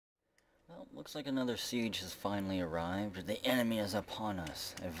Well, looks like another siege has finally arrived. The enemy is upon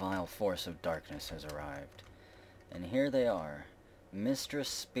us. A vile force of darkness has arrived. And here they are, Mistress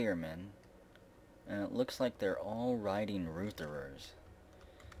Spearmen, and it looks like they're all riding Rutherers.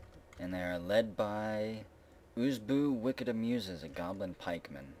 And they are led by Uzbu Wicked Amuses, a goblin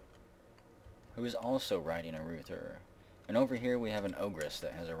pikeman, who is also riding a Rutherer. And over here we have an ogress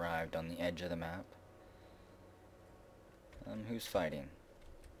that has arrived on the edge of the map. Who's fighting?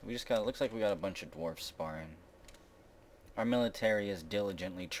 We just got, looks like we got a bunch of dwarfs sparring. Our military is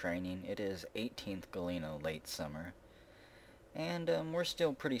diligently training. It is 18th Galena, late summer. And we're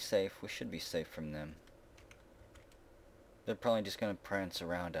still pretty safe. We should be safe from them. They're probably just going to prance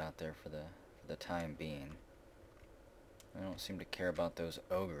around out there for the time being. I don't seem to care about those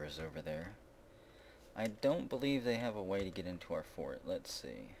ogres over there. I don't believe they have a way to get into our fort. Let's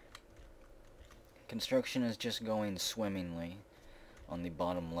see. Construction is just going swimmingly on the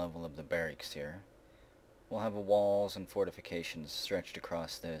bottom level of the barracks here. We'll have walls and fortifications stretched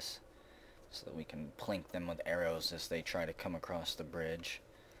across this so that we can plink them with arrows as they try to come across the bridge.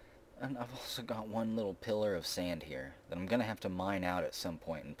 And I've also got one little pillar of sand here that I'm going to have to mine out at some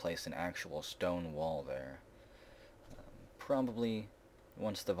point and place an actual stone wall there. Probably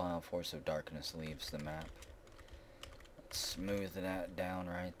once the vile force of darkness leaves the map. Let's smooth that down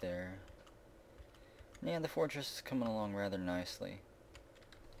right there. Yeah, the fortress is coming along rather nicely.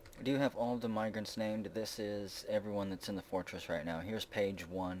 We do have all of the migrants named. This is everyone that's in the fortress right now. Here's page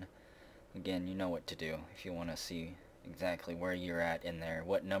 1. Again, you know what to do if you want to see exactly where you're at in there,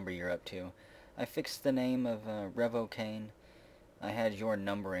 what number you're up to. I fixed the name of Revocane. I had your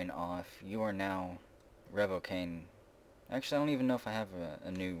numbering off. You are now Revocane. Actually, I don't even know if I have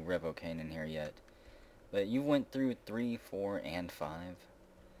a new Revocane in here yet. But you went through 3, 4, and 5.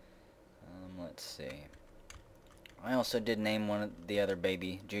 Let's see. I also did name one of the other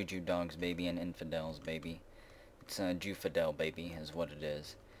baby, Juju Dog's baby and Infidel's baby. It's Jufidel baby is what it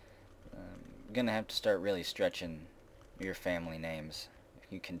is. Gonna have to start really stretching your family names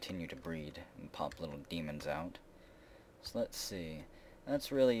if you continue to breed and pop little demons out. So let's see.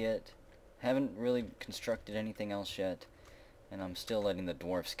 That's really it. Haven't really constructed anything else yet, and I'm still letting the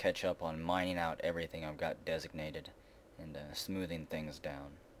dwarfs catch up on mining out everything I've got designated and smoothing things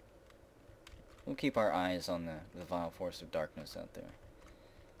down. We'll keep our eyes on the vile force of darkness out there.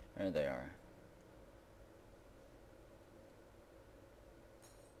 There they are.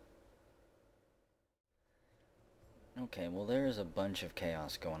 Okay, well there's a bunch of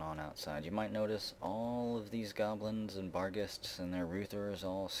chaos going on outside. You might notice all of these goblins and bargists and their Rutherers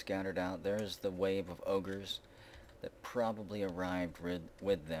all scattered out. There's the wave of ogres that probably arrived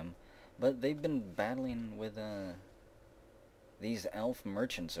with them. But they've been battling with these elf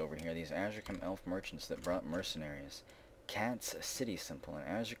merchants over here, these Azurcum elf merchants that brought mercenaries. Cat's City Simple, and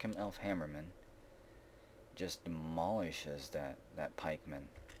Azurcum elf hammerman just demolishes that pikeman.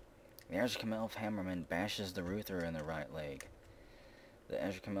 The Azurcum elf hammerman bashes the Rutherer in the right leg. The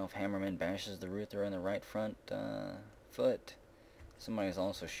Azurcum elf hammerman bashes the Rutherer in the right front foot. Somebody's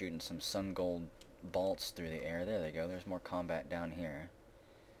also shooting some sun gold bolts through the air. There they go. There's more combat down here.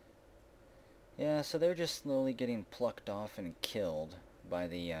 Yeah, so they're just slowly getting plucked off and killed by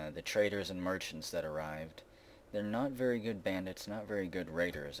the traders and merchants that arrived. They're not very good bandits, not very good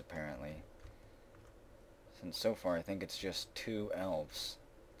raiders, apparently. Since so far I think it's just 2 elves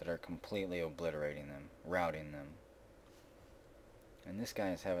that are completely obliterating them, routing them. And this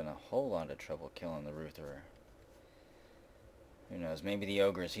guy is having a whole lot of trouble killing the Rutherer. Who knows, maybe the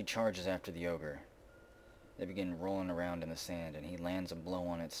ogres, he charges after the ogre. They begin rolling around in the sand and he lands a blow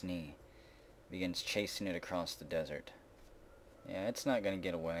on its knee. Begins chasing it across the desert. Yeah, it's not going to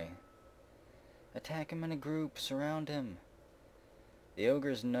get away. Attack him in a group, surround him. The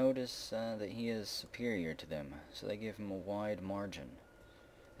ogres notice that he is superior to them, so they give him a wide margin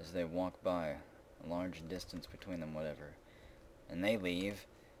as they walk by, a large distance between them, whatever. And they leave,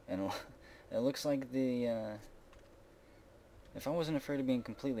 and it looks like the, if I wasn't afraid of being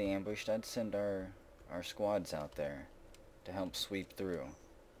completely ambushed, I'd send our squads out there to help sweep through.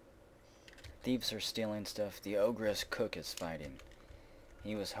 Thieves are stealing stuff. The ogress cook is fighting.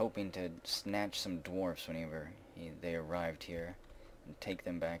 He was hoping to snatch some dwarfs whenever they arrived here and take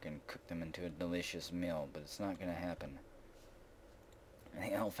them back and cook them into a delicious meal, but it's not going to happen. And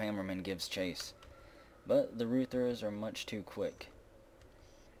the elf hammerman gives chase, but the Rutherers are much too quick.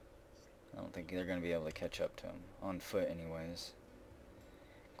 I don't think they're going to be able to catch up to him, on foot anyways.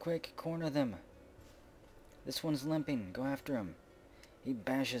 Quick, corner them. This one's limping, go after him. He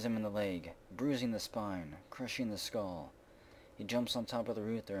bashes him in the leg, bruising the spine, crushing the skull. He jumps on top of the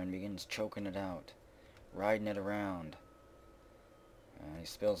Ruther and begins choking it out, riding it around. He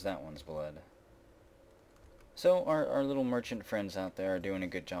spills that one's blood. So our little merchant friends out there are doing a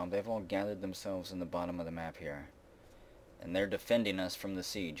good job. They've all gathered themselves in the bottom of the map here. And they're defending us from the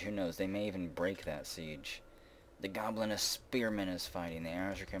siege. Who knows, they may even break that siege. The Goblinist Spearman is fighting. The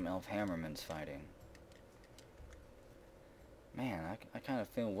Azrakam Elf Hammerman's fighting. Man, I kind of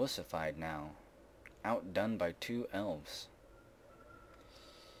feel wussified now. Outdone by 2 elves.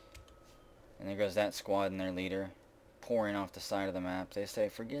 And there goes that squad and their leader, pouring off the side of the map. They say,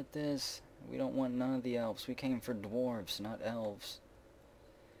 forget this. We don't want none of the elves. We came for dwarves, not elves.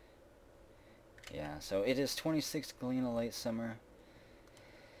 Yeah, so it is 26th Galena late summer.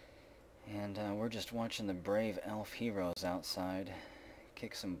 And we're just watching the brave elf heroes outside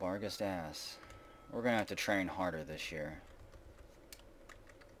kick some Barghest ass. We're going to have to train harder this year.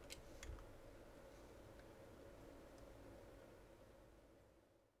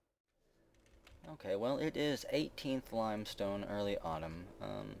 Okay, well, it is 18th limestone, early autumn.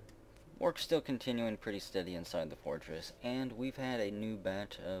 Work's still continuing pretty steady inside the fortress, and we've had a new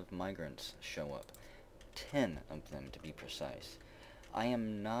batch of migrants show up. 10 of them, to be precise. I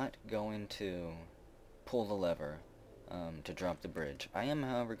am not going to pull the lever to drop the bridge. I am,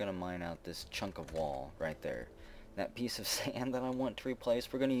 however, going to mine out this chunk of wall right there. That piece of sand that I want to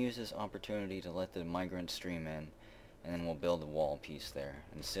replace, we're going to use this opportunity to let the migrants stream in, and then we'll build a wall piece there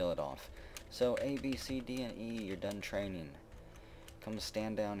and seal it off. So, A, B, C, D, and E, you're done training. Come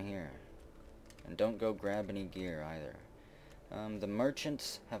stand down here. And don't go grab any gear, either. The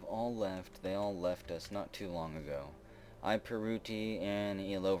merchants have all left. They all left us not too long ago. Peruti and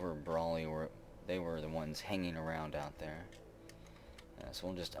Elover Brawley were the ones hanging around out there. So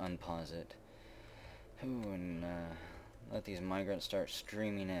we'll just unpause it. Ooh, and let these migrants start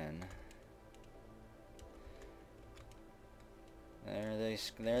streaming in.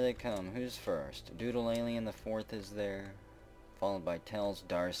 There they come. Who's first? Doodle Alien the 4th is there, followed by Tells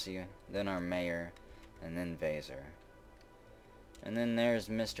Darcy, then our mayor, and then Vaser. And then there's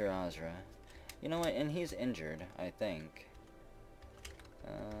Mr. Azra. You know what? And he's injured, I think.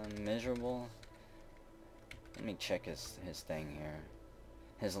 Miserable. Let me check his thing here.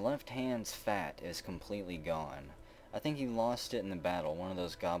 His left hand's fat is completely gone. I think he lost it in the battle. One of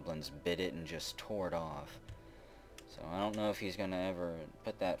those goblins bit it and just tore it off. So I don't know if he's gonna ever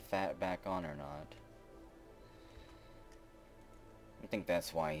put that fat back on or not. I think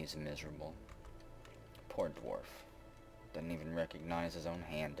that's why he's miserable. Poor dwarf. Doesn't even recognize his own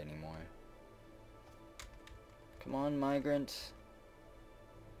hand anymore. Come on, migrants.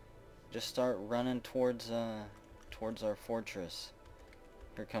 Just start running towards our fortress.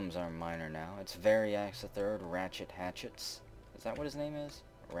 Here comes our miner now. It's Variax III, Ratchet Hatchets. Is that what his name is?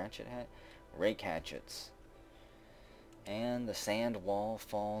 Rake Hatchets. And the sand wall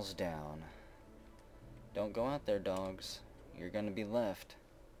falls down. Don't go out there, dogs. You're gonna be left.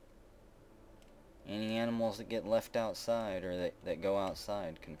 Any animals that get left outside or that go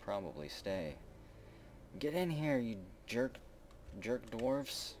outside can probably stay. Get in here, you jerk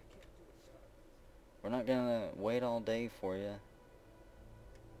dwarfs. We're not gonna wait all day for you.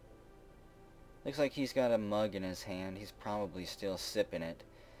 Looks like he's got a mug in his hand. He's probably still sipping it.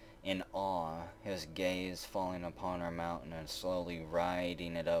 In awe, his gaze falling upon our mountain and slowly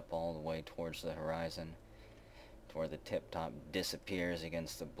riding it up all the way towards the horizon, to where the tip-top disappears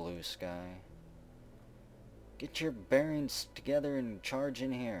against the blue sky. Get your bearings together and charge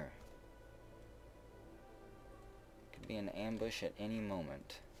in here. Could be an ambush at any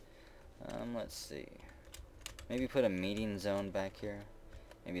moment. Let's see. Maybe put a meeting zone back here.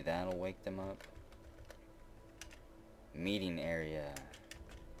 Maybe that'll wake them up. Meeting area.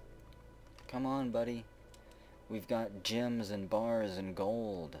 Come on, buddy. We've got gems and bars and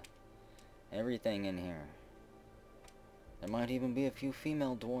gold. Everything in here. There might even be a few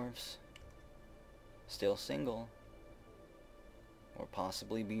female dwarves. Still single. Or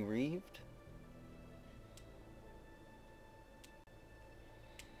possibly bereaved.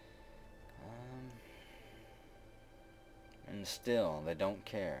 And still, they don't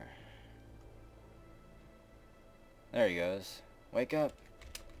care. There he goes. Wake up.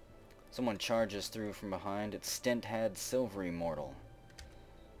 Someone charges through from behind. It's Stinthead Silvery Mortal.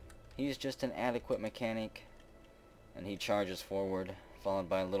 He's just an adequate mechanic. And he charges forward, followed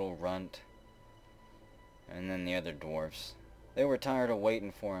by a little runt. And then the other dwarfs. They were tired of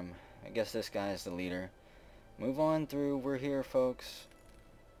waiting for him. I guess this guy's the leader. Move on through. We're here, folks.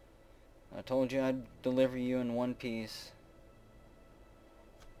 I told you I'd deliver you in one piece.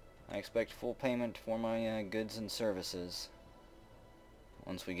 I expect full payment for my goods and services.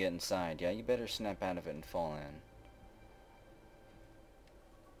 Once we get inside. Yeah, you better snap out of it and fall in.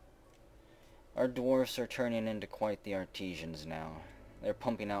 Our dwarfs are turning into quite the artisans now. They're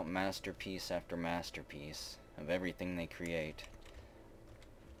pumping out masterpiece after masterpiece of everything they create.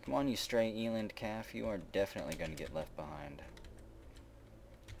 Come on, you stray eland calf, you are definitely going to get left behind.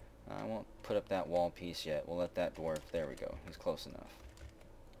 I won't put up that wall piece yet. We'll let that dwarf, there we go, he's close enough.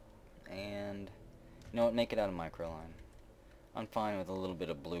 And, you know what, make it out of microline. I'm fine with a little bit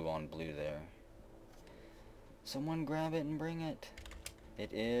of blue on blue there. Someone grab it and bring it.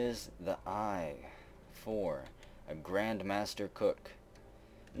 It is the eye for a Grandmaster Cook.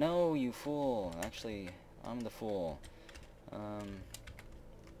 No, you fool. Actually, I'm the fool.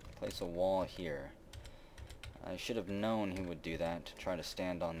 Place a wall here. I should have known he would do that, to try to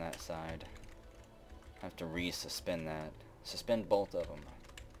stand on that side. I have to re-suspend that. Suspend both of them.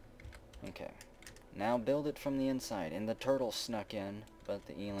 Okay. Now build it from the inside. And the turtle snuck in, but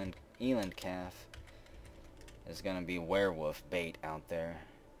the eland calf is gonna be werewolf bait out there.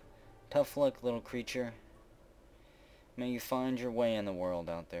 Tough luck, little creature. May you find your way in the world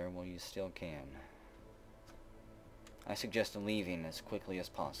out there while you still can. I suggest leaving as quickly as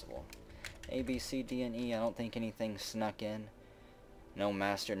possible. A, B, C, D, and E, I don't think anything snuck in. No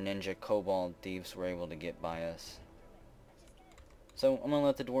master ninja kobold thieves were able to get by us. So I'm gonna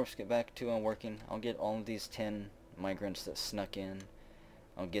let the dwarfs get back to working. I'll get all of these 10 migrants that snuck in.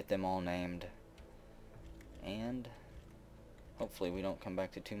 I'll get them all named. And hopefully we don't come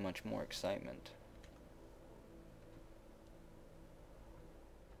back to too much more excitement.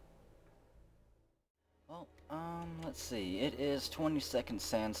 Well, let's see. It is 22nd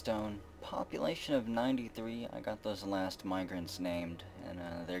Sandstone. Population of 93. I got those last migrants named, and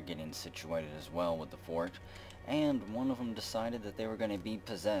they're getting situated as well with the fort. And one of them decided that they were going to be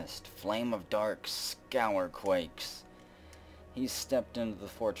possessed. Flame of Dark Scourquakes. He stepped into the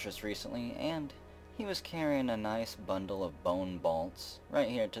fortress recently, and he was carrying a nice bundle of bone bolts right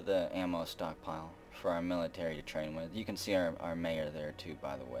here to the ammo stockpile for our military to train with. You can see our mayor there too,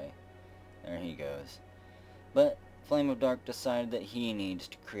 by the way. There he goes. But Flame of Dark decided that he needs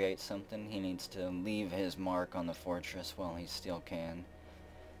to create something. He needs to leave his mark on the fortress while he still can.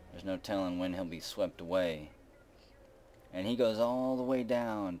 There's no telling when he'll be swept away. And he goes all the way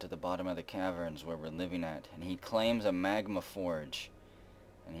down to the bottom of the caverns where we're living at. And he claims a magma forge.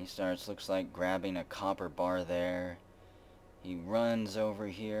 And he starts, looks like, grabbing a copper bar there. He runs over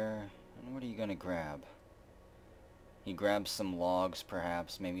here. And what are you going to grab? He grabs some logs,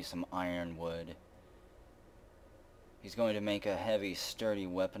 perhaps. Maybe some ironwood. He's going to make a heavy, sturdy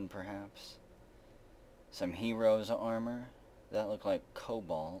weapon, perhaps. Some hero's armor. That looked like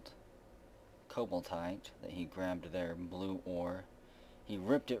cobaltite that he grabbed there, blue ore. He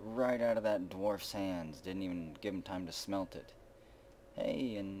ripped it right out of that dwarf's hands. Didn't even give him time to smelt it.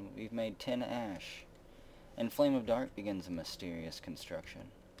 Hey, and we've made 10 ash. And Flame of Dark begins a mysterious construction.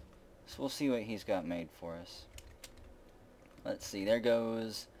 So we'll see what he's got made for us. Let's see, there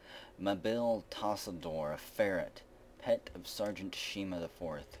goes Mabil Tassador, a ferret, pet of Sergeant Shima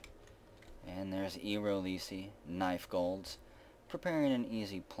IV. And there's Erolisi, knife golds, preparing an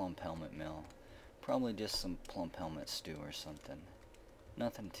easy plump helmet mill. Probably just some plump helmet stew or something.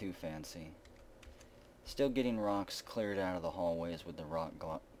 Nothing too fancy. Still getting rocks cleared out of the hallways with the rock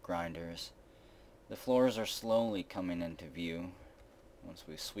grinders. The floors are slowly coming into view once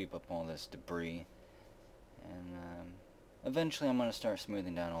we sweep up all this debris. And eventually I'm going to start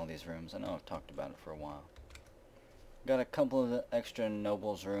smoothing down all these rooms. I know I've talked about it for a while. Got a couple of extra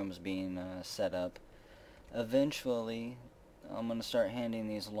nobles rooms being set up. Eventually I'm going to start handing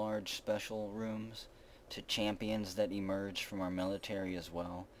these large special rooms to champions that emerge from our military as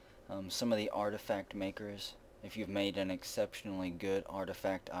well. Some of the artifact makers, if you've made an exceptionally good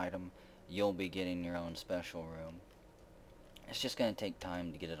artifact item, you'll be getting your own special room. It's just going to take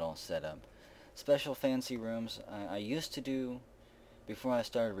time to get it all set up. Special fancy rooms, I used to do, before I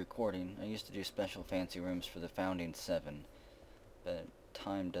started recording, I used to do special fancy rooms for the Founding 7, but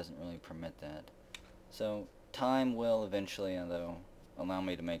time doesn't really permit that. So time will eventually, though, allow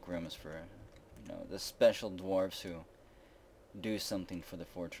me to make rooms for, you know, the special dwarves who do something for the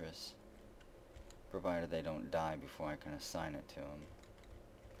fortress, provided they don't die before I can assign it to them.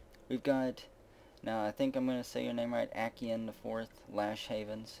 We've got, now I think I'm going to say your name right, Akian IV, Lash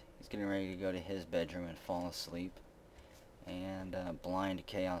Havens. He's getting ready to go to his bedroom and fall asleep. And Blind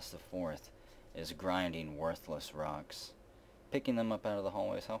Chaos IV is grinding worthless rocks, picking them up out of the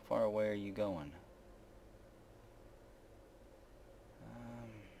hallways. How far away are you going?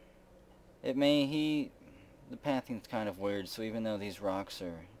 The pathing's kind of weird, so even though these rocks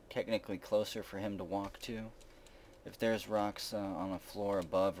are technically closer for him to walk to, if there's rocks on the floor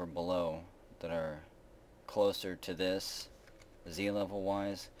above or below that are closer to this, Z level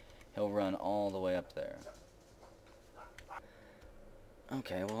wise, he'll run all the way up there.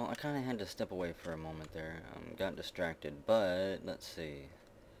 Okay, well, I kind of had to step away for a moment there. Got distracted, but let's see.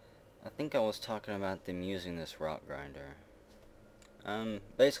 I think I was talking about them using this rock grinder.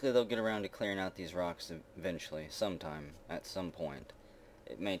 Basically they'll get around to clearing out these rocks eventually, sometime, at some point.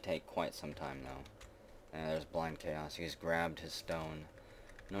 It may take quite some time, though. And there's Blind Chaos. He's grabbed his stone.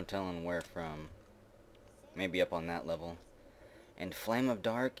 No telling where from. Maybe up on that level. And Flame of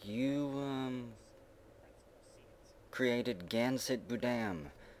Dark, you, created Gansit Budam,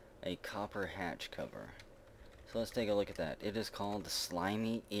 a copper hatch cover. So let's take a look at that. It is called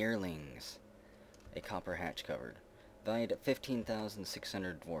Slimy Earlings, a copper hatch covered, valued at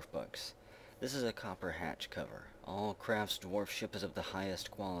 15,600 dwarf bucks. This is a copper hatch cover. All crafts dwarf ship is of the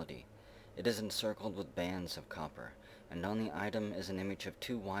highest quality. It is encircled with bands of copper, and on the item is an image of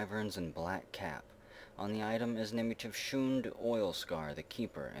 2 wyverns and black cap. On the item is an image of Shund Oilscar, the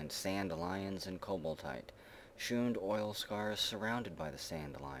keeper, and sand lions and koboldite. Shund Oilscar is surrounded by the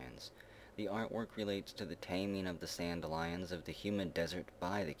sand lions. The artwork relates to the taming of the sand lions of the humid desert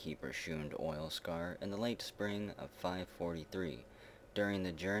by the keeper Shund Oilscar in the late spring of 543, during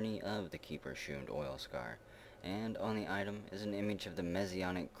the journey of the keeper Shund Oilscar. And on the item is an image of the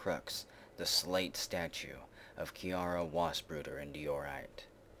Messianic crux, the slate statue of Kiara Wasbrooder in Diorite.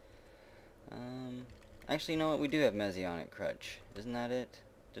 Actually, you know what? We do have Messianic crutch. Isn't that it?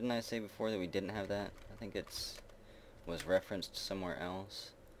 Didn't I say before that we didn't have that? I think was referenced somewhere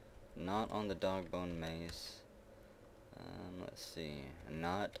else. Not on the Dogbone Mace. Let's see.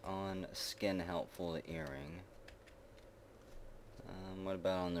 Not on Skin Helpful the Earring. What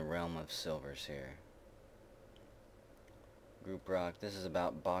about on the Realm of Silvers here? Group Rock. This is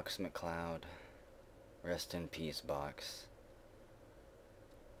about Box McCloud. Rest in peace, Box.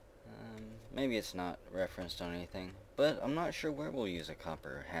 Maybe it's not referenced on anything, but I'm not sure where we'll use a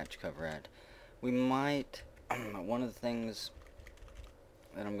copper hatch cover at. We might, one of the things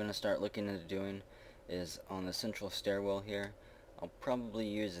that I'm going to start looking into doing is on the central stairwell here. I'll probably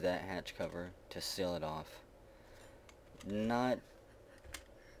use that hatch cover to seal it off. Not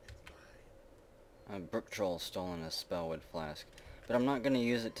Brook Troll stolen a Spellwood flask, but I'm not going to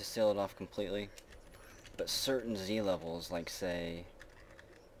use it to seal it off completely. But certain Z levels, like say,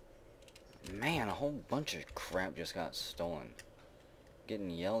 man, a whole bunch of crap just got stolen. Getting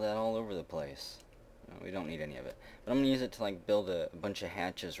yelled at all over the place. No, we don't need any of it. But I'm going to use it to like build a bunch of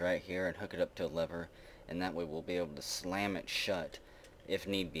hatches right here and hook it up to a lever, and that way we'll be able to slam it shut if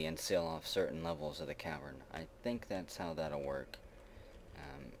need be and seal off certain levels of the cavern. I think that's how that'll work.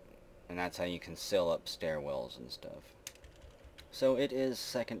 And that's how you can seal up stairwells and stuff. So it is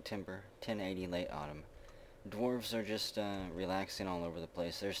 2nd Timber, 1080 late autumn. Dwarves are just relaxing all over the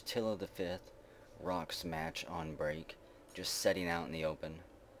place. There's Tilla the Fifth, rock smash on break, just setting out in the open,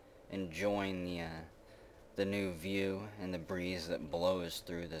 enjoying the new view and the breeze that blows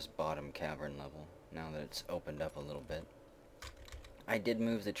through this bottom cavern level, now that it's opened up a little bit. I did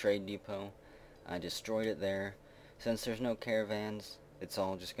move the trade depot. I destroyed it there. Since there's no caravans, it's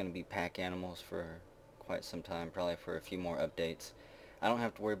all just going to be pack animals for quite some time, probably for a few more updates. I don't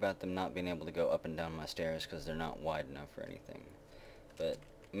have to worry about them not being able to go up and down my stairs because they're not wide enough for anything. But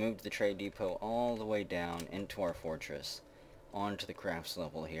moved the trade depot all the way down into our fortress, onto the crafts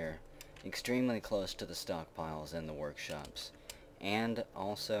level here, extremely close to the stockpiles and the workshops. And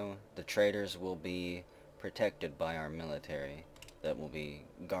also, the traders will be protected by our military that will be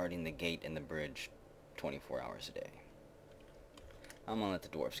guarding the gate and the bridge 24 hours a day. I'm gonna let the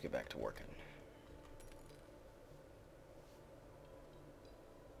dwarfs get back to working.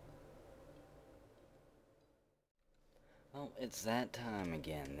 Well, it's that time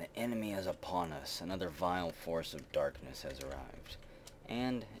again. The enemy is upon us. Another vile force of darkness has arrived.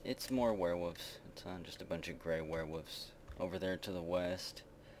 And it's more werewolves. It's just a bunch of gray werewolves over there to the west.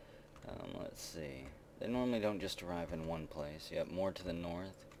 Let's see. They normally don't just arrive in one place. You have more to the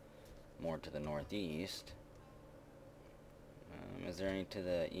north, more to the northeast. Is there any to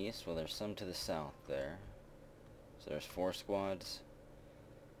the east? Well, there's some to the south there. So there's 4 squads.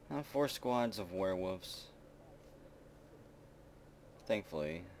 4 squads of werewolves.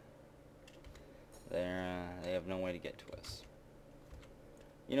 Thankfully, they have no way to get to us.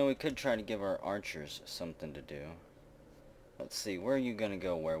 You know, we could try to give our archers something to do. Let's see, where are you gonna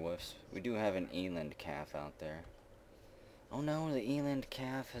go, werewolves? We do have an eland calf out there. Oh no, the eland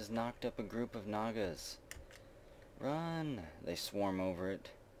calf has knocked up a group of nagas. Run! They swarm over it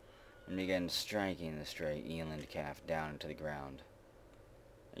and begin striking the stray eland calf down into the ground.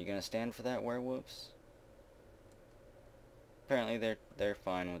 Are you gonna stand for that, werewolves? Apparently they're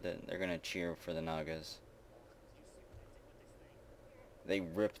fine with it. They're gonna cheer for the nagas. They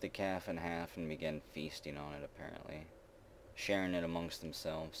rip the calf in half and begin feasting on it, apparently. sharing it amongst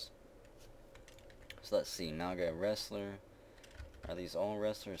themselves. So let's see, Naga wrestler. Are these all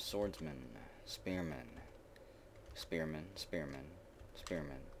wrestlers? Swordsman, spearman, spearman, spearman,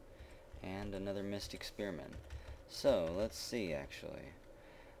 spearman, and another mystic spearman. So let's see, actually.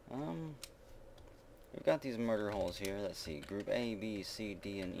 We've got these murder holes here. Let's see, group A, B, C,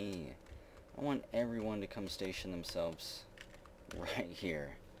 D, and E. I want everyone to come station themselves right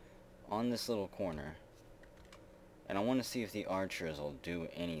here on this little corner, and I want to see if the archers will do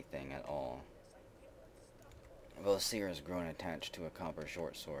anything at all. Volseer has grown attached to a copper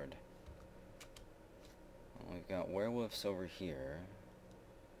short sword. Well, we've got werewolves over here.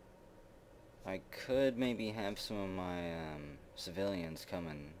 I could maybe have some of my civilians come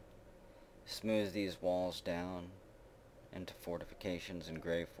and smooth these walls down into fortifications and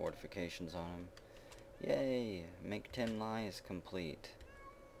grave fortifications on them. Yay! Make 10 lies complete.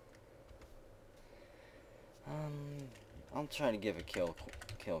 I'll try to give a kill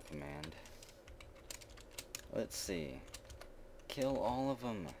command. Let's see. Kill all of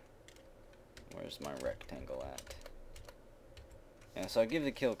them. Where's my rectangle at? Yeah, so I give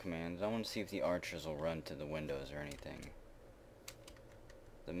the kill command. I want to see if the archers will run to the windows or anything.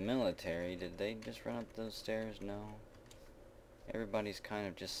 The military, did they just run up those stairs? No. Everybody's kind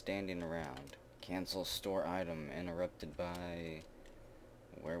of just standing around. Cancel store item interrupted by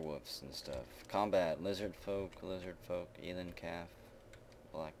werewolves and stuff. Combat, lizard folk, Elin calf,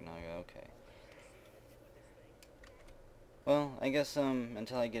 black naga, okay. Well, I guess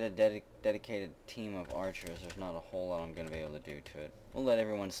until I get a dedicated team of archers, there's not a whole lot I'm going to be able to do to it. We'll let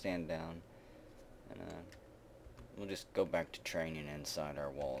everyone stand down, and we'll just go back to training inside our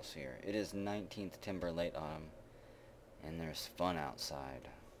walls here. It is 19th Timber, late autumn, and there's fun outside.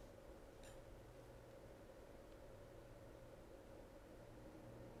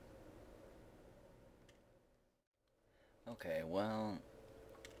 Okay, well,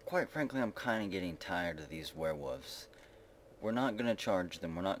 quite frankly, I'm kind of getting tired of these werewolves. We're not going to charge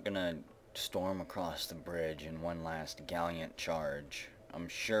them. We're not going to storm across the bridge in one last gallant charge. I'm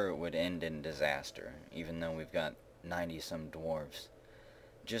sure it would end in disaster, even though we've got 90-some dwarves.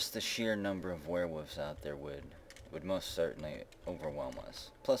 Just the sheer number of werewolves out there would most certainly overwhelm us.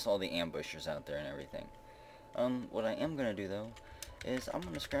 Plus all the ambushers out there and everything. What I am going to do, though, is I'm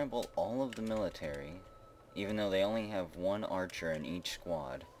going to scramble all of the military, even though they only have one archer in each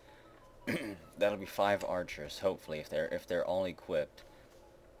squad. That'll be 5 archers, hopefully, if they're all equipped.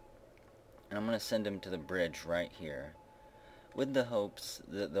 And I'm going to send them to the bridge right here, with the hopes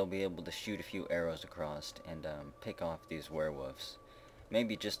that they'll be able to shoot a few arrows across and pick off these werewolves.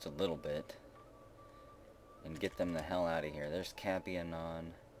 Maybe just a little bit, and get them the hell out of here. There's Cappy and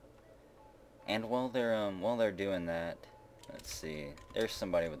Non. And while they're doing that, let's see. There's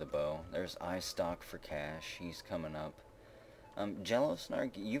somebody with a bow. There's Eyestock for Cash. He's coming up. Jello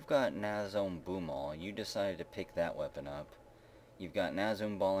Snark, you've got Nazome Boomal. You decided to pick that weapon up. You've got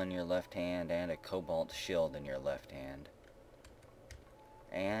Nazome Ball in your left hand and a Cobalt Shield in your left hand.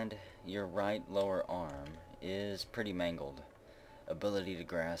 And your right lower arm is pretty mangled. Ability to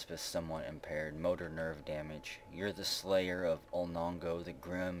grasp is somewhat impaired. Motor nerve damage. You're the slayer of Olnongo, the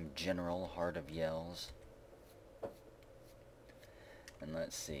grim general, Heart of Yells. And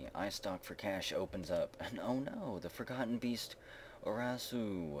let's see, Eyestock for Cash opens up, and oh no, the forgotten beast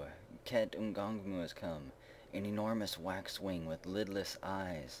Orasu Ket Ungangmu has come. An enormous wax wing with lidless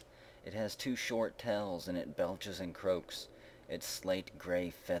eyes. It has 2 short tails, and it belches and croaks. Its slate gray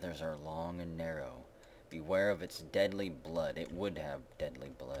feathers are long and narrow. Beware of its deadly blood. It would have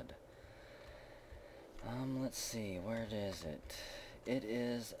deadly blood. Let's see, where is it? It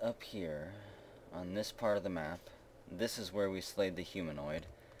is up here, on this part of the map. This is where we slayed the humanoid.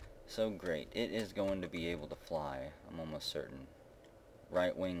 So great. It is going to be able to fly. I'm almost certain.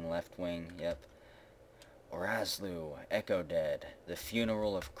 Right wing, left wing, yep. Orazlu, Echo Dead, the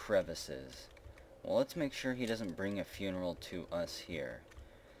funeral of crevices. Well, let's make sure he doesn't bring a funeral to us here.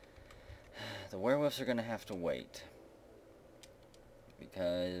 The werewolves are going to have to wait,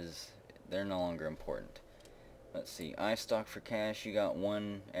 because they're no longer important. Let's see, Eyestock for Cash, you got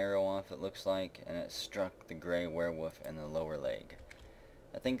 1 arrow off, it looks like, and it struck the gray werewolf in the lower leg.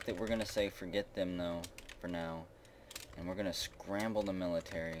 I think that we're going to say forget them, though, for now, and we're going to scramble the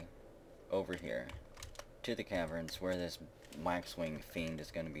military over here to the caverns where this waxwing fiend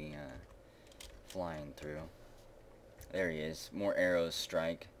is going to be flying through. There he is. More arrows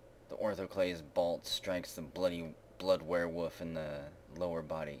strike. The Orthoclase bolt strikes the blood werewolf in the lower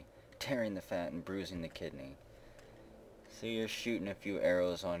body, tearing the fat and bruising the kidney. So you're shooting a few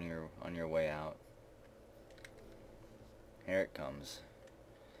arrows on your way out. Here it comes.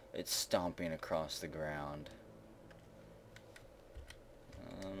 It's stomping across the ground.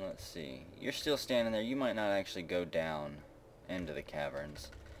 let's see. You're still standing there. You might not actually go down into the caverns,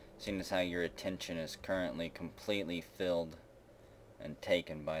 seeing as how your attention is currently completely filled and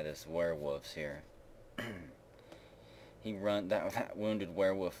taken by this werewolves here. That wounded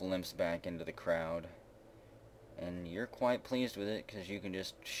werewolf limps back into the crowd, and you're quite pleased with it because you can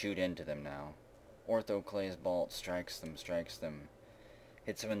just shoot into them now. Orthoclay's bolt strikes them,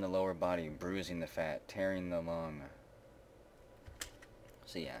 hits them in the lower body, bruising the fat, tearing the lung.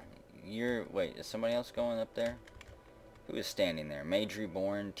 So yeah, wait, is somebody else going up there? Who is standing there? Mage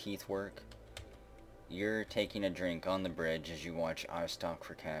Reborn, Teethwork. You're taking a drink on the bridge as you watch I Stock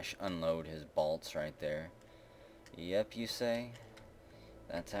for Cash unload his bolts right there. Yep, you say?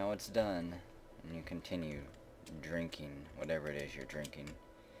 That's how it's done. And you continue drinking whatever it is you're drinking.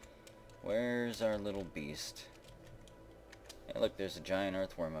 Where's our little beast? Hey, look, there's a giant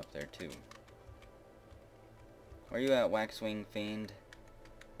earthworm up there too. Where you at, Waxwing Fiend?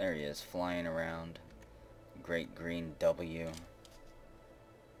 There he is, flying around. Great green W.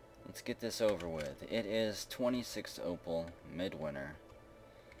 Let's get this over with. It is 26 Opal, midwinter.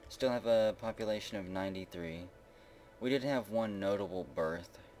 Still have a population of 93. We did have one notable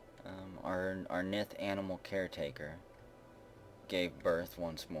birth. Our Nith animal caretaker gave birth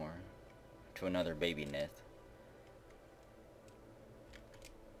once more to another baby Nith.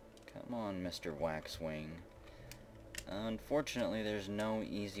 Come on, Mr. Waxwing. Unfortunately, there's no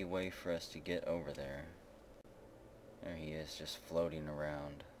easy way for us to get over there. There he is, just floating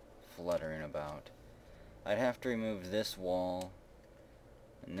around, fluttering about. I'd have to remove this wall,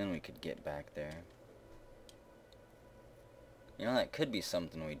 and then we could get back there. You know, that could be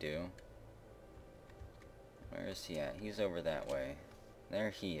something we do. Where is he at? He's over that way. There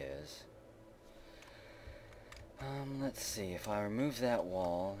he is. Let's see. If I remove that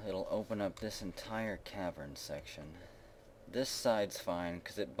wall, it'll open up this entire cavern section. This side's fine,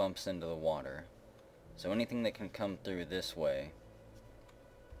 because it bumps into the water. So anything that can come through this way,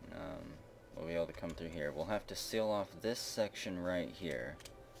 we'll be able to come through here. We'll have to seal off this section right here.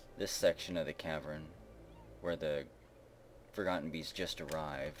 This section of the cavern, where the Forgotten Beast just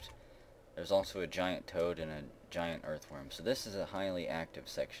arrived. There's also a giant toad and a giant earthworm. So this is a highly active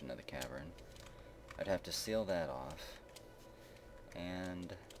section of the cavern. I'd have to seal that off.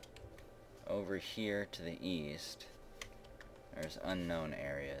 And over here to the east, there's unknown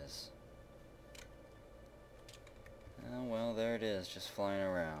areas. Oh, well, there it is, just flying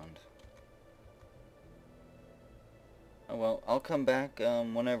around. Oh well, I'll come back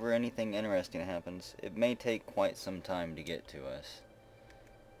whenever anything interesting happens. It may take quite some time to get to us.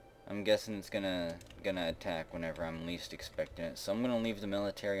 I'm guessing it's gonna attack whenever I'm least expecting it. So I'm gonna leave the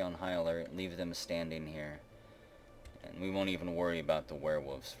military on high alert, leave them standing here. And we won't even worry about the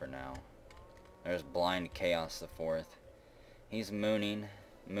werewolves for now. There's Blind Chaos the Fourth. He's mooning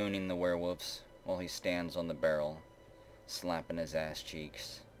the werewolves while he stands on the barrel, slapping his ass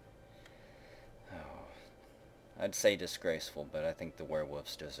cheeks. Oh, I'd say disgraceful, but I think the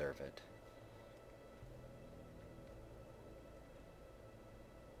werewolves deserve it.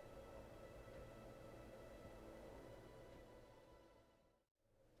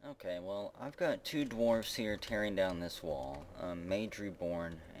 Okay, well, I've got two dwarves here tearing down this wall. Mage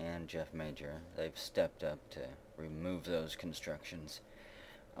Reborn and Jeff Major. They've stepped up to remove those constructions.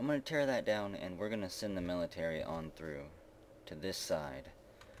 I'm going to tear that down, and we're going to send the military on through to this side.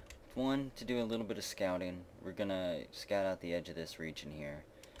 One, to do a little bit of scouting. We're going to scout out the edge of this region here.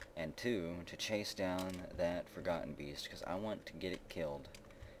 And two, to chase down that Forgotten Beast, because I want to get it killed.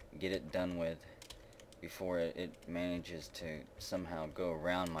 Get it done with before it manages to somehow go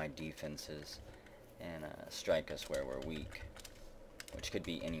around my defenses and strike us where we're weak, which could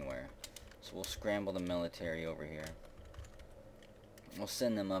be anywhere. So we'll scramble the military over here. We'll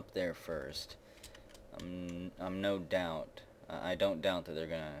send them up there first. I don't doubt that they're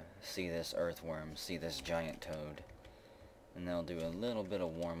gonna see this earthworm, see this giant toad, and they'll do a little bit of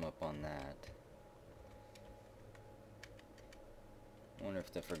warm-up on that. I wonder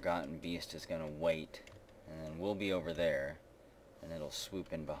if the Forgotten Beast is gonna wait, and then we'll be over there, and it'll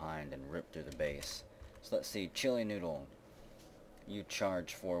swoop in behind and rip through the base. So let's see, Chili Noodle, you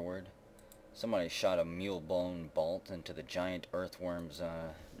charge forward. Somebody shot a mule bone bolt into the giant earthworm's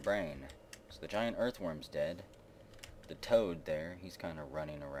brain. So the giant earthworm's dead. The toad there, he's kind of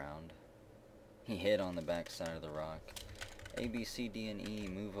running around. He hid on the back side of the rock. A, B, C, D, and E,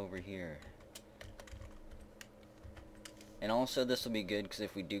 move over here. And also this will be good because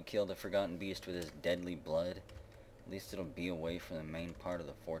if we do kill the Forgotten Beast with his deadly blood, at least it'll be away from the main part of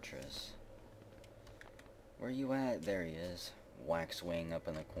the fortress. Where you at? There he is. Waxwing up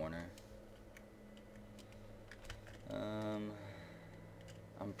in the corner.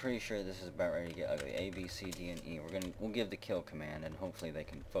 I'm pretty sure this is about ready to get ugly. A, B, C, D, and E. We'll give the kill command, and hopefully they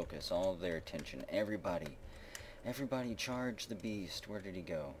can focus all of their attention. Everybody charge the beast. Where did he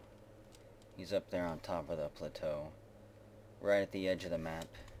go? He's up there on top of the plateau. Right at the edge of the map.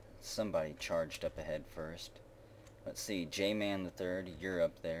 Somebody charged up ahead first. Let's see, J-Man the Third, you're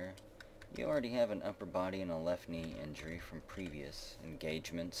up there. You already have an upper body and a left knee injury from previous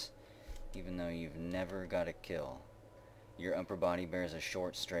engagements, even though you've never got a kill. Your upper body bears a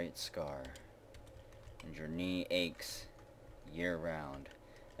short, straight scar, and your knee aches year-round.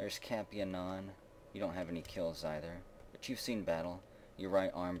 There's Capianon. You don't have any kills either, but you've seen battle. Your right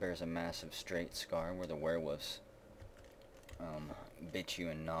arm bears a massive, straight scar where the werewolves bit you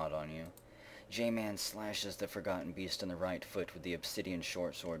and gnawed on you. J-Man slashes the Forgotten Beast on the right foot with the obsidian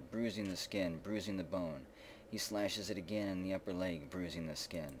short sword, bruising the skin, bruising the bone. He slashes it again in the upper leg, bruising the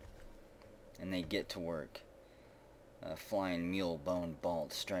skin. And they get to work. A flying mule bone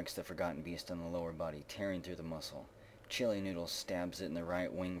bolt strikes the Forgotten Beast on the lower body, tearing through the muscle. Chili Noodle stabs it in the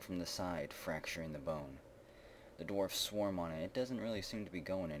right wing from the side, fracturing the bone. The dwarfs swarm on it. It doesn't really seem to be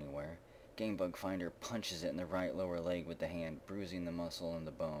going anywhere. Gamebug Finder punches it in the right lower leg with the hand, bruising the muscle and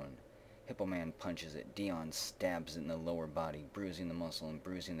the bone. Hippo Man punches it. Dion stabs it in the lower body, bruising the muscle and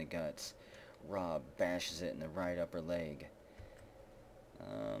bruising the guts. Rob bashes it in the right upper leg.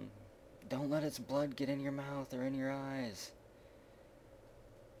 Don't let its blood get in your mouth or in your eyes.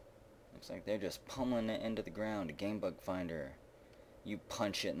 Looks like they're just pummeling it into the ground. Gamebug Finder. You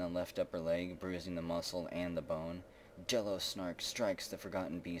punch it in the left upper leg, bruising the muscle and the bone. Jello Snark strikes the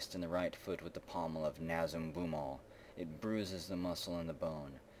Forgotten Beast in the right foot with the pommel of Nazum Boomal. It bruises the muscle and the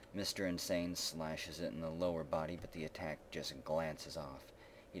bone. Mr. Insane slashes it in the lower body, but the attack just glances off.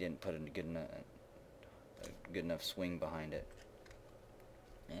 He didn't put a good enough swing behind it.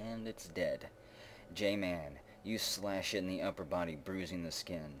 And it's dead. J-Man, you slash it in the upper body, bruising the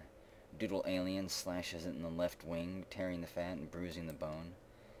skin. Doodle Alien slashes it in the left wing, tearing the fat and bruising the bone.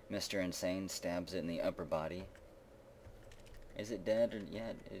 Mr. Insane stabs it in the upper body. Is it dead?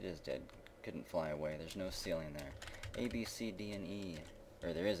 Yeah, it is dead. Couldn't fly away. There's no ceiling there. A, B, C, D, and E.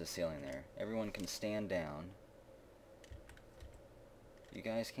 Or there is a ceiling there. Everyone can stand down. You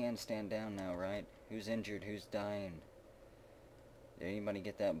guys can stand down now, right? Who's injured? Who's dying? Did anybody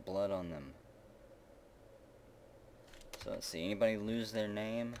get that blood on them? So let's see. Anybody lose their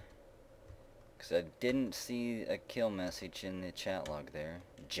name? Because I didn't see a kill message in the chat log there.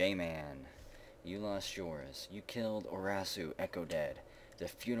 J-Man, you lost yours. You killed Orasu, Echo Dead. The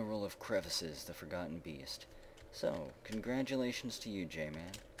Funeral of Crevices, the Forgotten Beast. So, congratulations to you,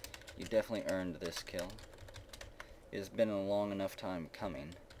 J-Man. You definitely earned this kill. It's been a long enough time coming.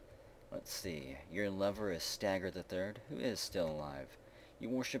 Let's see. Your lover is Stagger the Third, who is still alive. You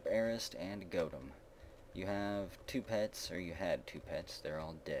worship Arist and Godum. You have 2 pets, or you had 2 pets. They're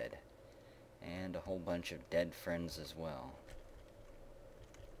all dead. And a whole bunch of dead friends as well.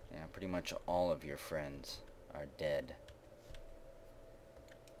 Yeah, pretty much all of your friends are dead.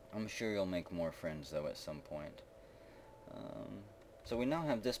 I'm sure you'll make more friends, though, at some point. So we now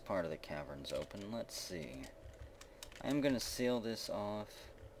have this part of the caverns open. Let's see. I'm going to seal this off.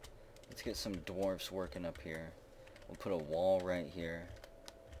 Let's get some dwarfs working up here. We'll put a wall right here.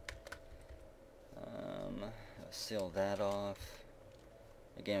 Seal that off.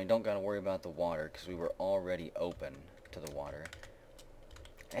 Again, we don't got to worry about the water, because we were already open to the water.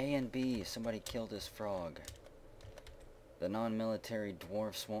 A and B, somebody kill this frog. The non-military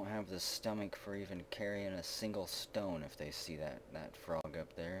dwarfs won't have the stomach for even carrying a single stone if they see that frog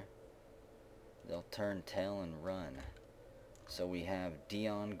up there. They'll turn tail and run. So we have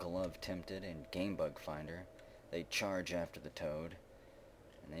Dion Glove Tempted and Gamebug Finder. They charge after the toad,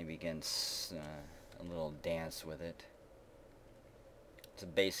 and they begin a little dance with it. It's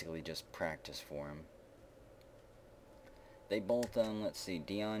basically just practice for him. They both, let's see,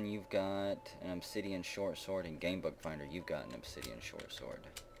 Dion, you've got an obsidian short sword, and Gamebug Finder, you've got an obsidian short sword.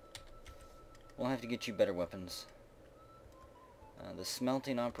 We'll have to get you better weapons. The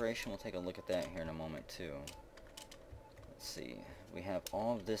smelting operation, we'll take a look at that here in a moment, too. Let's see, we have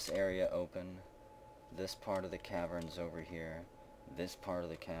all of this area open. This part of the cavern's over here. This part of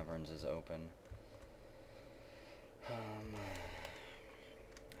the caverns is open. I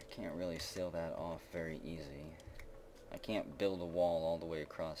can't really seal that off very easy. I can't build a wall all the way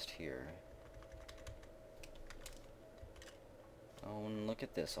across here. Oh, and look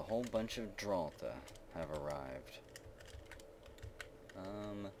at this. A whole bunch of Dralta have arrived.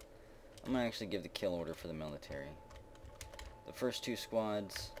 I'm gonna actually give the kill order for the military. The first 2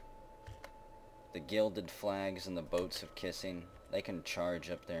 squads, the Gilded Flags and the Boats of Kissing, they can charge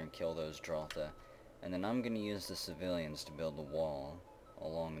up there and kill those Dralta. And then I'm gonna use the civilians to build a wall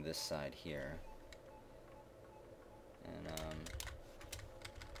along this side here. And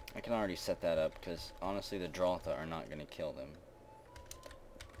I can already set that up because honestly the Draltha are not going to kill them.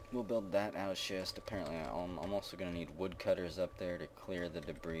 We'll build that out of schist. Apparently I'm also going to need woodcutters up there to clear the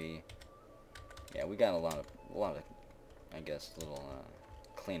debris. Yeah, we got a lot of I guess little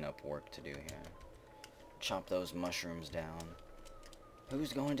cleanup work to do here. Chop those mushrooms down.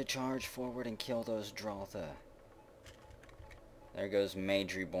 Who's going to charge forward and kill those Draltha? There goes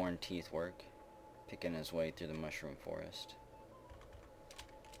Mage Reborn Teethwork, picking his way through the mushroom forest.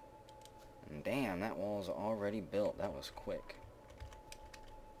 And damn, that wall's already built. That was quick.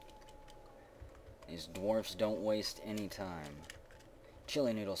 These dwarfs don't waste any time.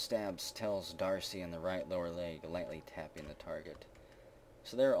 Chili Noodle stabs tells Darcy in the right lower leg, lightly tapping the target.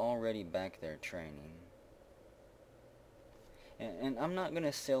 So they're already back there training. And I'm not going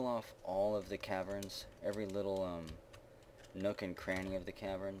to seal off all of the caverns, every little nook and cranny of the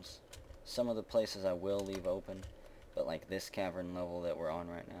caverns. Some of the places I will leave open, but like this cavern level that we're on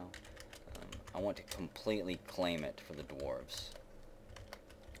right now, I want to completely claim it for the dwarves.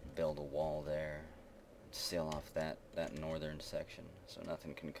 Build a wall there. Seal off that northern section so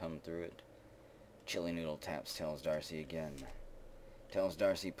nothing can come through it. Chili Noodle taps tells Darcy again. Tells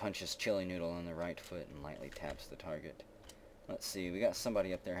Darcy punches Chili Noodle in the right foot and lightly taps the target. Let's see, we got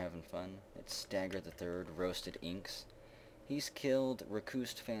somebody up there having fun. It's Stagger the Third, Roasted Inks. He's killed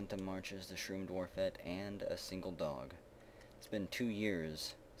Raccoosed Phantom Marches, the Shroom Dwarfette, and a single dog. It's been 2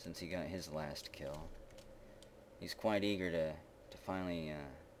 years since he got his last kill. He's quite eager to finally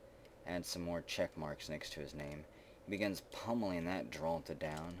add some more check marks next to his name. He begins pummeling that Draltha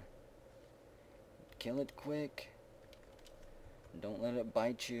down. Kill it quick. Don't let it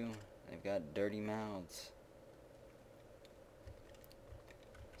bite you. They've got dirty mouths.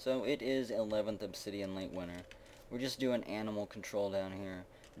 So it is 11th Obsidian Late Winter. We're just doing animal control down here.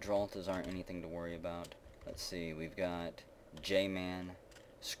 Dralthas aren't anything to worry about. Let's see, we've got J-Man,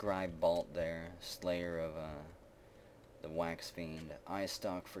 Scribe Bolt there, Slayer of the Wax Fiend, Eye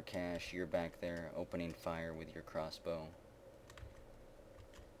Stalk for Cash, you're back there, opening fire with your crossbow.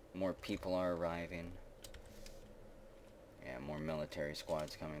 More people are arriving. Yeah, more military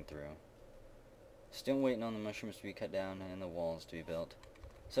squads coming through. Still waiting on the mushrooms to be cut down and the walls to be built.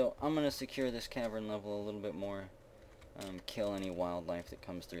 So I'm going to secure this cavern level a little bit more. Kill any wildlife that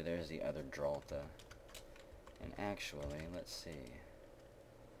comes through. There's the other Draltha. And actually, let's see.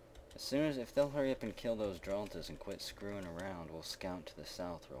 As soon as, if they'll hurry up and kill those Dralthas and quit screwing around, we'll scout to the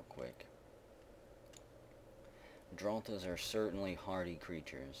south real quick. Dralthas are certainly hardy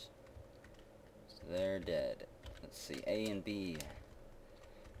creatures. So they're dead. Let's see, A and B.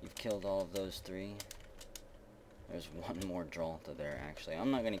 You've killed all of those 3. There's one more Draltha there, actually.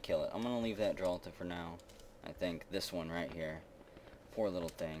 I'm not going to kill it. I'm going to leave that Draltha for now. I think this one right here. Poor little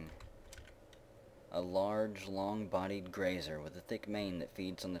thing. A large, long-bodied grazer with a thick mane that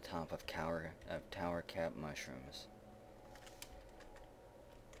feeds on the top of tower cap mushrooms.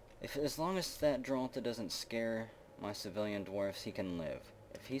 As long as that Draltha doesn't scare my civilian dwarfs, he can live.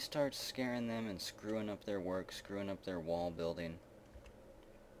 If he starts scaring them and screwing up their work, screwing up their wall building,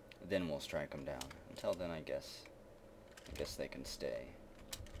 then we'll strike them down. Until then, I guess they can stay.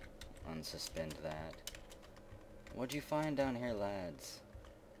 Unsuspend that. What'd you find down here, lads?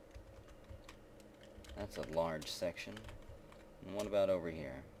 That's a large section. And what about over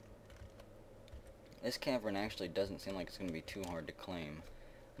here? This cavern actually doesn't seem like it's going to be too hard to claim.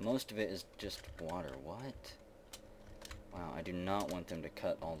 Most of it is just water. What? Wow, I do not want them to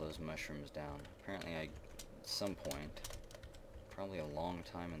cut all those mushrooms down. Apparently at some point, probably a long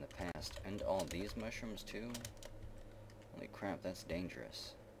time in the past, and all these mushrooms too? Holy crap, that's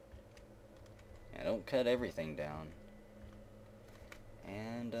dangerous. Yeah, don't cut everything down.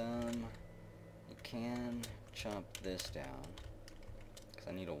 And, you can chop this down, because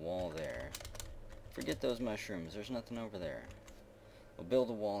I need a wall there. Forget those mushrooms, there's nothing over there. We'll build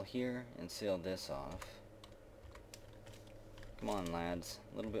a wall here and seal this off. Come on, lads,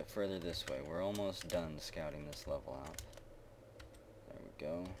 a little bit further this way. We're almost done scouting this level out. There we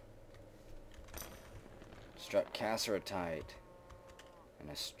go. Struck Casserotite, and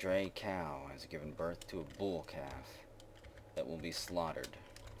a stray cow has given birth to a bull calf that will be slaughtered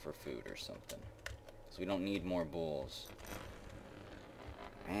for food or something. So we don't need more bulls.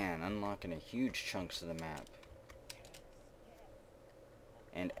 Man, unlocking a huge chunks of the map.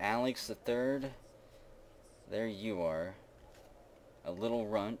 And Alex the Third, there you are. A little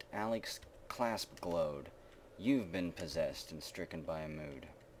runt, Alex Clasp glowed. You've been possessed and stricken by a mood.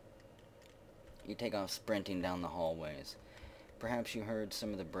 You take off sprinting down the hallways. Perhaps you heard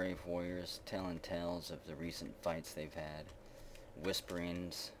some of the brave warriors telling tales of the recent fights they've had.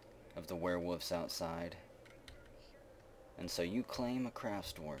 whisperings of the werewolves outside. And so you claim a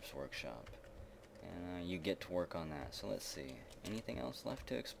crafts dwarf's workshop, and you get to work on that. So let's see, anything else left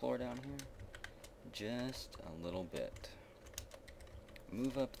to explore down here? Just a little bit.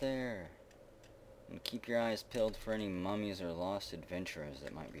 Move up there, and keep your eyes peeled for any mummies or lost adventurers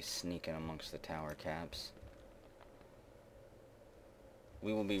that might be sneaking amongst the tower caps.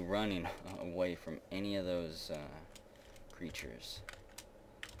 We will be running away from any of those creatures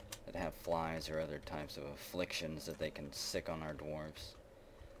that have flies or other types of afflictions that they can sick on our dwarves.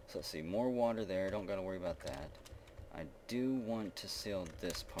 So let's see, more water there, don't gotta worry about that. I do want to seal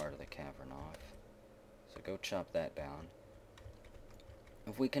this part of the cavern off, so go chop that down.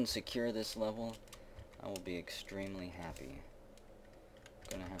 If we can secure this level, I will be extremely happy.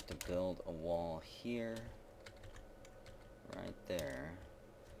 Gonna have to build a wall here, right there.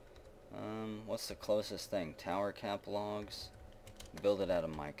 What's the closest thing? Tower cap logs? Build it out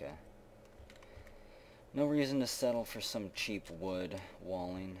of mica. No reason to settle for some cheap wood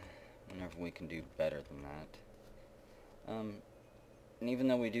walling whenever we can do better than that. And even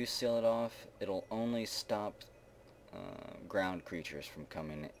though we do seal it off, it'll only stop ground creatures from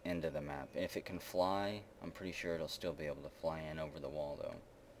coming into the map. If it can fly, I'm pretty sure it'll still be able to fly in over the wall though.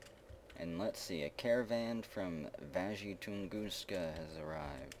 And let's see, a caravan from Vajitunguska has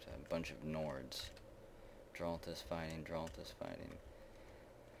arrived. A bunch of Nords. Dralta's fighting, Dralta's fighting.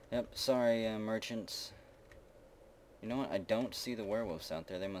 Yep, sorry merchants. You know what, I don't see the werewolves out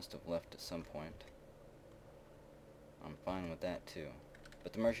there. They must have left at some point. I'm fine with that too.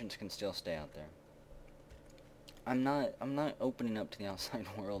 But the merchants can still stay out there. I'm not opening up to the outside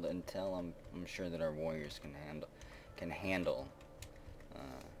world until I'm sure that our warriors can handle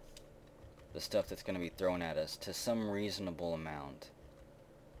the stuff that's going to be thrown at us to some reasonable amount.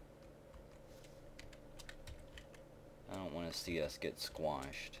 I don't want to see us get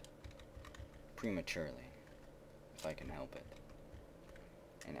squashed prematurely, if I can help it.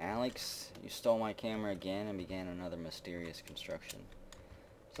 And Alex, you stole my camera again and began another mysterious construction.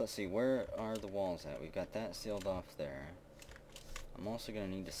 So let's see, where are the walls at? We've got that sealed off there. I'm also going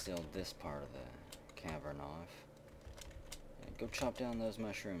to need to seal this part of the cavern off. And go chop down those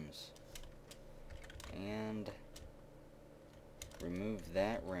mushrooms. And remove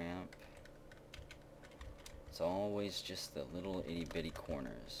that ramp. It's always just the little itty bitty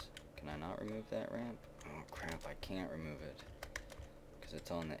corners. Can I not remove that ramp? Oh crap, I can't remove it because it's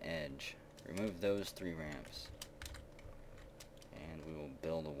on the edge. Remove those 3 ramps. And we will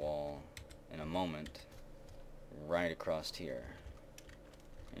build a wall in a moment right across here.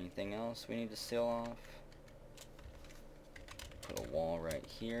 Anything else we need to seal off? Put a wall right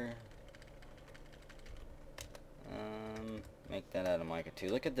here. Make that out of mica too.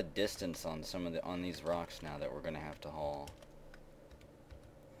 Look at the distance on on these rocks now that we're gonna have to haul.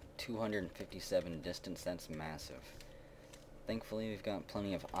 257 distance, that's massive. Thankfully we've got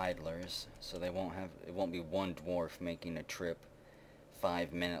plenty of idlers, so it won't be one dwarf making a trip,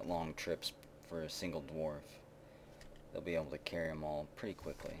 5-minute long trips for a single dwarf. They'll be able to carry them all pretty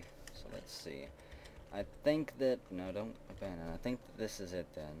quickly. So let's see. I think that, no, don't abandon. I think that this is it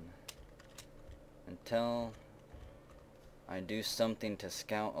then. Until I do something to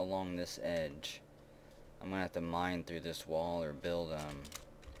scout along this edge, I'm gonna have to mine through this wall or build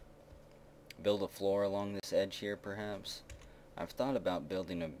a floor along this edge here perhaps. I've thought about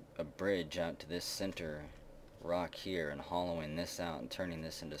building a bridge out to this center rock here and hollowing this out and turning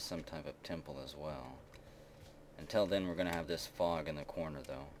this into some type of temple as well. Until then we're gonna have this fog in the corner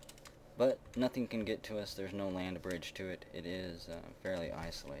though. But nothing can get to us, there's no land bridge to it. It is fairly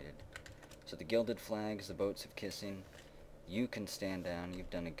isolated. So the gilded flags, the boats of kissing, you can stand down. You've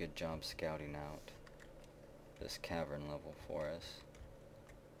done a good job scouting out this cavern level for us.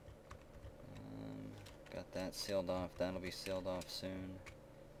 Got that sealed off. That'll be sealed off soon.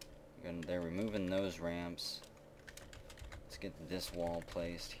 They're removing those ramps. Let's get this wall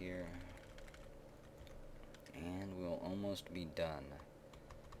placed here. And we'll almost be done.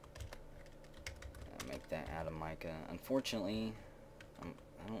 Make that out of mica. Unfortunately,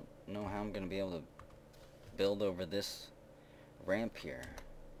 I don't know how I'm going to be able to build over this ramp here.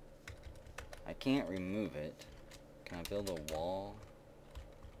 I can't remove it. Can I build a wall?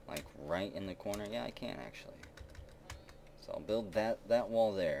 Like right in the corner? Yeah, I can actually. So I'll build that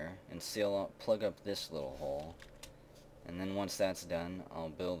wall there and seal up, plug up this little hole. And then once that's done, I'll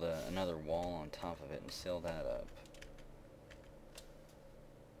build another wall on top of it and seal that up.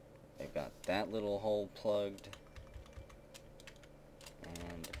 They've got that little hole plugged.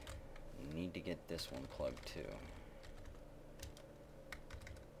 And need to get this one plugged too.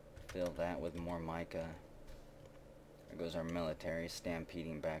 Fill that with more mica. There goes our military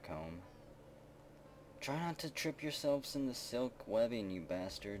stampeding back home. Try not to trip yourselves in the silk webbing, you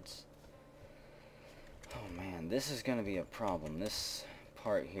bastards. Oh man, this is going to be a problem. This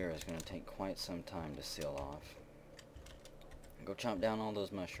part here is going to take quite some time to seal off. Go chomp down all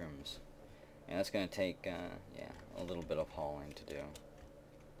those mushrooms. And that's going to take, yeah, a little bit of hauling to do.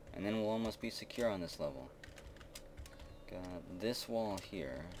 And then we'll almost be secure on this level. Got this wall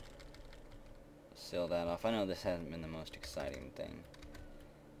here. Seal that off. I know this hasn't been the most exciting thing.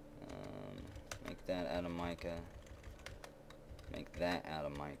 Make that out of mica. Make that out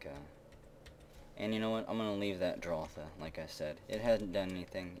of mica. And you know what? I'm going to leave that Drotha, like I said. It hasn't done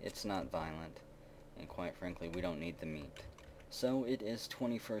anything. It's not violent. And quite frankly, we don't need the meat. So it is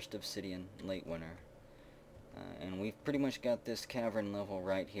 21st Obsidian, late winter. And we've pretty much got this cavern level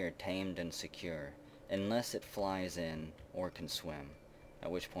right here tamed and secure. Unless it flies in or can swim.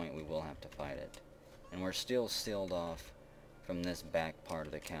 At which point we will have to fight it. And we're still sealed off from this back part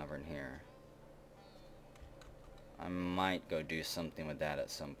of the cavern here. I might go do something with that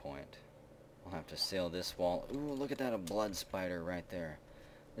at some point. We'll have to seal this wall. Ooh, look at that, a blood spider right there.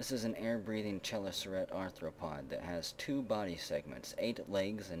 This is an air-breathing chelicerae arthropod that has 2 body segments, 8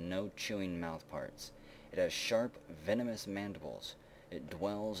 legs, and no chewing mouth parts. It has sharp, venomous mandibles. It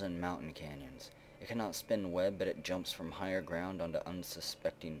dwells in mountain canyons. It cannot spin web, but it jumps from higher ground onto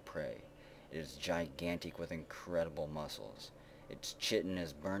unsuspecting prey. It is gigantic with incredible muscles. Its chitin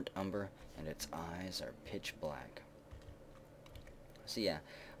is burnt umber, and its eyes are pitch black. So yeah,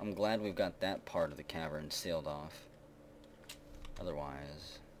 I'm glad we've got that part of the cavern sealed off.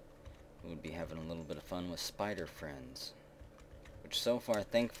 Otherwise, we would be having a little bit of fun with spider friends. Which so far,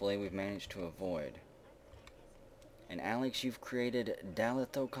 thankfully, we've managed to avoid. And Alex, you've created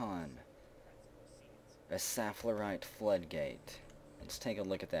Dalithocon, a sapphirite floodgate. Let's take a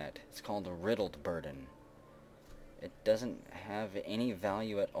look at that. It's called a riddled burden. It doesn't have any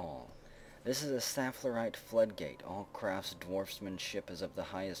value at all. This is a sapphirite floodgate. All crafts dwarfsmanship is of the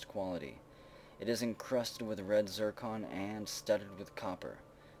highest quality. It is encrusted with red zircon and studded with copper.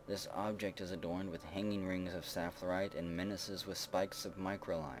 This object is adorned with hanging rings of sapphirite and menaces with spikes of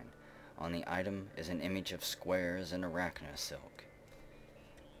microline. On the item is an image of squares and arachna silk.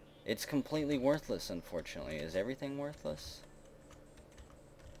 It's completely worthless, unfortunately. Is everything worthless?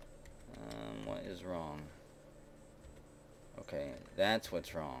 What is wrong? Okay, that's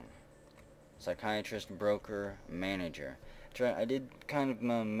what's wrong. Psychiatrist, broker, manager. I did kind of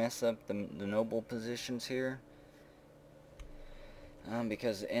mess up the noble positions here.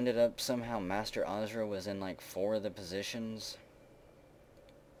 Because it ended up somehow Master Azra was in like 4 of the positions.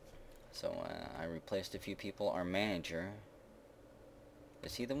 So I replaced a few people. Our manager.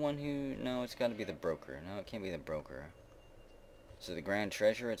 Is he the one who... No, it's got to be the broker. No, it can't be the broker. So the Grand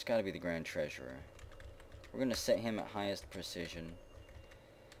Treasurer? It's got to be the Grand Treasurer. We're going to set him at highest precision.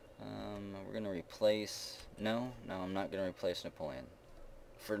 We're going to replace... No, I'm not going to replace Napoleon.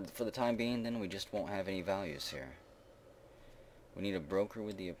 For the time being, then, we just won't have any values here. We need a broker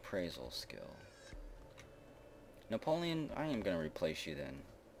with the appraisal skill. Napoleon, I am going to replace you then.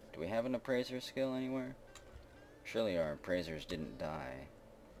 Do we have an appraiser skill anywhere? Surely our appraisers didn't die.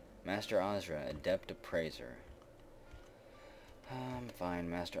 Master Azra, adept appraiser. Fine,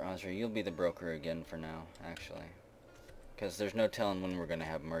 Master Azra, you'll be the broker again for now, actually. Because there's no telling when we're going to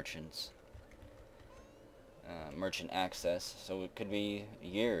have merchants. Merchant access, so it could be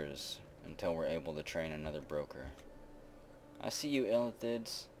years until we're able to train another broker. I see you,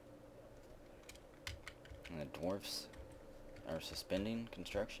 Illithids. And the dwarfs are suspending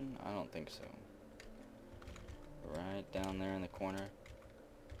construction? I don't think so. Right down there in the corner.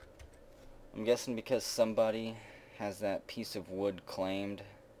 I'm guessing because somebody has that piece of wood claimed.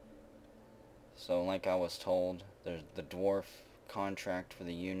 So like I was told, there's the dwarf contract for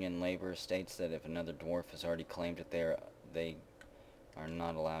the union labor states that if another dwarf has already claimed it there, they are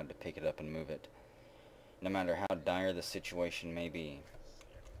not allowed to pick it up and move it, no matter how dire the situation may be.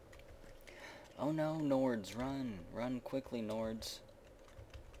 Oh no, Nords, run! Run quickly, Nords.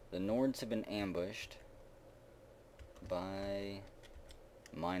 The Nords have been ambushed by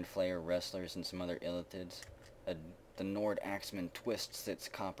Mind Flayer wrestlers and some other Illithids. The Nord axeman twists its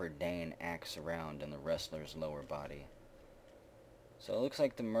copper Dane axe around in the wrestler's lower body. So it looks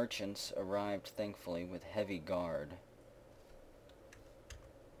like the merchants arrived, thankfully, with heavy guard.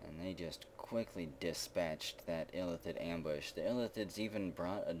 And they just quickly dispatched that Illithid ambush. The Illithids even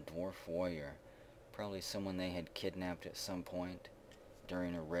brought a dwarf warrior. Probably someone they had kidnapped at some point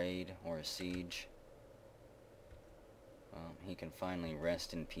during a raid or a siege. Well, he can finally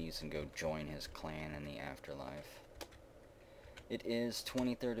rest in peace and go join his clan in the afterlife. It is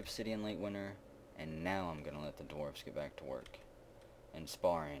 23rd Obsidian Late Winter, And now I'm gonna let the dwarves get back to work. And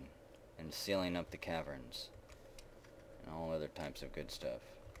sparring. And sealing up the caverns. And all other types of good stuff.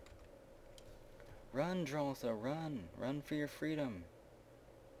 Run, Droltha, run! Run for your freedom!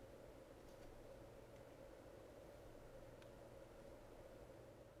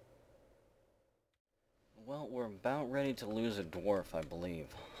 Well, we're about ready to lose a dwarf, I believe.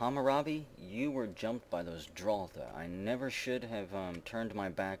 Hammurabi, you were jumped by those Droltha. I never should have turned my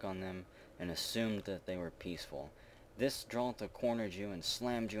back on them and assumed that they were peaceful. This Droltha cornered you and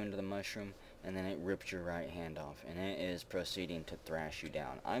slammed you into the mushroom, and then it ripped your right hand off, and it is proceeding to thrash you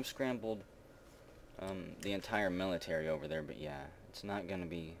down. I've scrambled the entire military over there, but yeah, it's not going to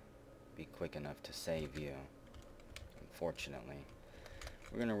be quick enough to save you, unfortunately.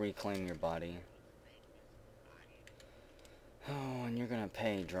 We're going to reclaim your body. Oh, and you're gonna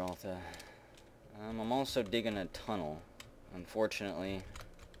pay, Droltha. I'm also digging a tunnel. Unfortunately,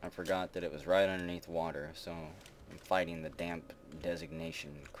 I forgot that it was right underneath water, so I'm fighting the damp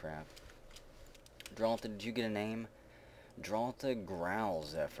designation crap. Droltha, did you get a name? Droltha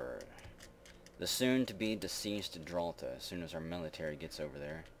Growlzephyr. The soon-to-be deceased Droltha, as soon as our military gets over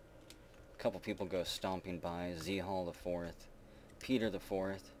there. A couple people go stomping by. Zehal the Fourth. Peter the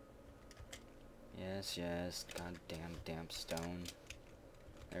Fourth. Yes, yes, goddamn damp stone.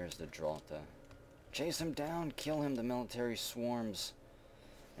 There's the Droltha. Chase him down, kill him, the military swarms.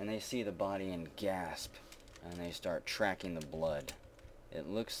 And they see the body and gasp. And they start tracking the blood. It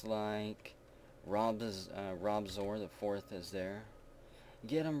looks like Rob Zor the Fourth is there.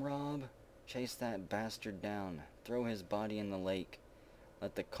 Get him, Rob. Chase that bastard down. Throw his body in the lake.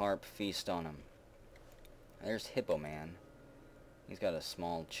 Let the carp feast on him. There's Hippo Man. He's got a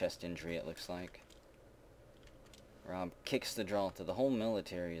small chest injury, it looks like. Rob kicks the Droltha. The whole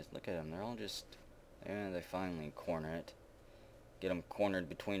military is... Look at them. They're all just... Yeah, they finally corner it. Get him cornered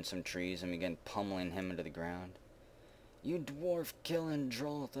between some trees and begin pummeling him into the ground. You dwarf-killing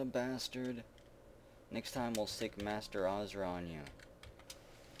Droltha bastard. Next time we'll stick Master Ozra on you.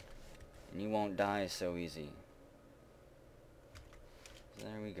 And you won't die so easy. So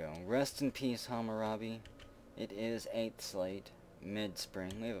there we go. Rest in peace, Hammurabi. It is 8th slate.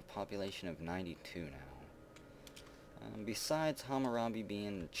 Mid-spring. We have a population of 92 now. Besides Hammurabi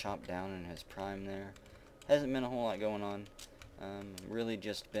being chopped down in his prime there, hasn't been a whole lot going on. Really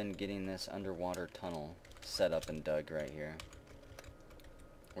just been getting this underwater tunnel set up and dug right here.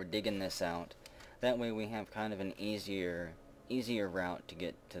 We're digging this out. That way we have kind of an easier route to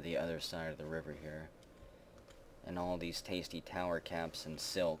get to the other side of the river here. And all these tasty tower caps and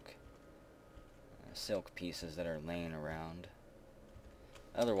silk pieces that are laying around.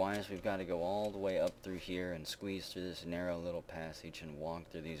 Otherwise, we've got to go all the way up through here and squeeze through this narrow little passage and walk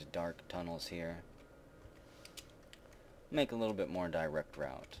through these dark tunnels here. Make a little bit more direct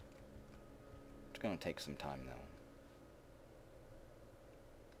route. It's going to take some time, though.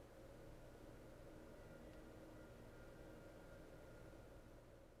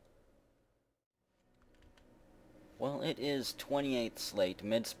 Well, it is 28th slate,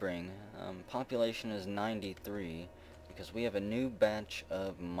 mid-spring. Population is 93. Because we have a new batch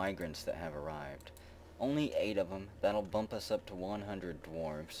of migrants that have arrived. Only 8 of them. That'll bump us up to 100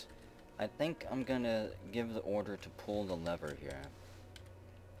 dwarves. I think I'm gonna give the order to pull the lever here.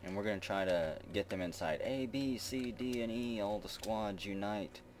 And we're gonna try to get them inside. A, B, C, D, and E, all the squads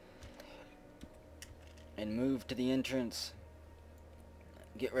unite. And move to the entrance.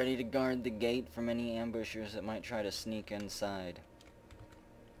 Get ready to guard the gate from any ambushers that might try to sneak inside.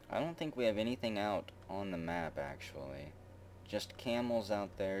 I don't think we have anything out on the map, actually. Just camels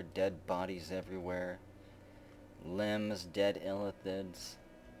out there, dead bodies everywhere. Limbs, dead illithids.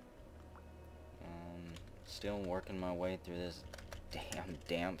 Still working my way through this damn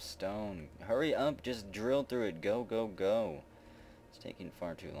damp stone. Hurry up, just drill through it. Go, go, go. It's taking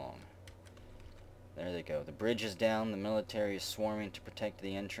far too long. There they go. The bridge is down. The military is swarming to protect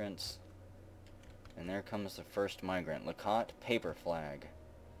the entrance. And there comes the first migrant. Lacotte, paper flag.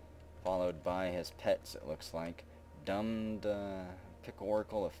 Followed by his pets, it looks like. Dumbed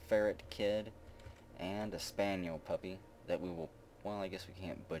Pickle, a ferret kid, and a spaniel puppy that we will... Well, I guess we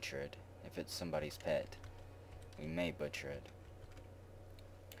can't butcher it. If it's somebody's pet, we may butcher it.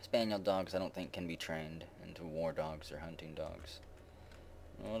 Spaniel dogs I don't think can be trained into war dogs or hunting dogs.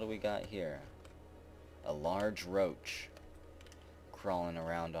 What do we got here? A large roach crawling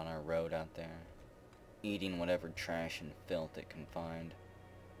around on our road out there, eating whatever trash and filth it can find.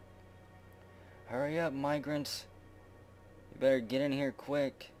 Hurry up, migrants. You better get in here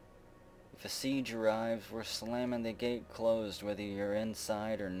quick. If a siege arrives, we're slamming the gate closed whether you're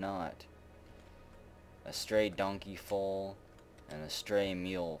inside or not. A stray donkey foal and a stray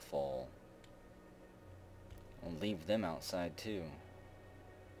mule foal. We'll leave them outside too.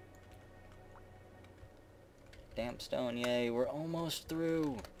 Damp stone, yay, we're almost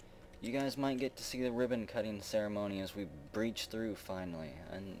through! You guys might get to see the ribbon cutting ceremony as we breach through finally.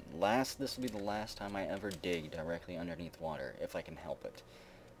 And this will be the last time I ever dig directly underneath water, if I can help it.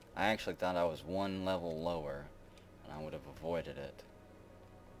 I actually thought I was one level lower, and I would have avoided it.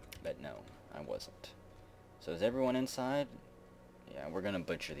 But no, I wasn't. So is everyone inside? Yeah, we're gonna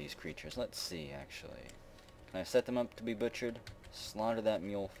butcher these creatures. Let's see, actually. Can I set them up to be butchered? Slaughter that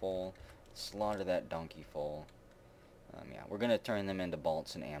mule foal. Slaughter that donkey foal. Yeah, we're gonna turn them into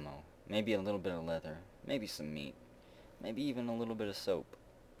bolts and ammo. Maybe a little bit of leather. Maybe some meat. Maybe even a little bit of soap.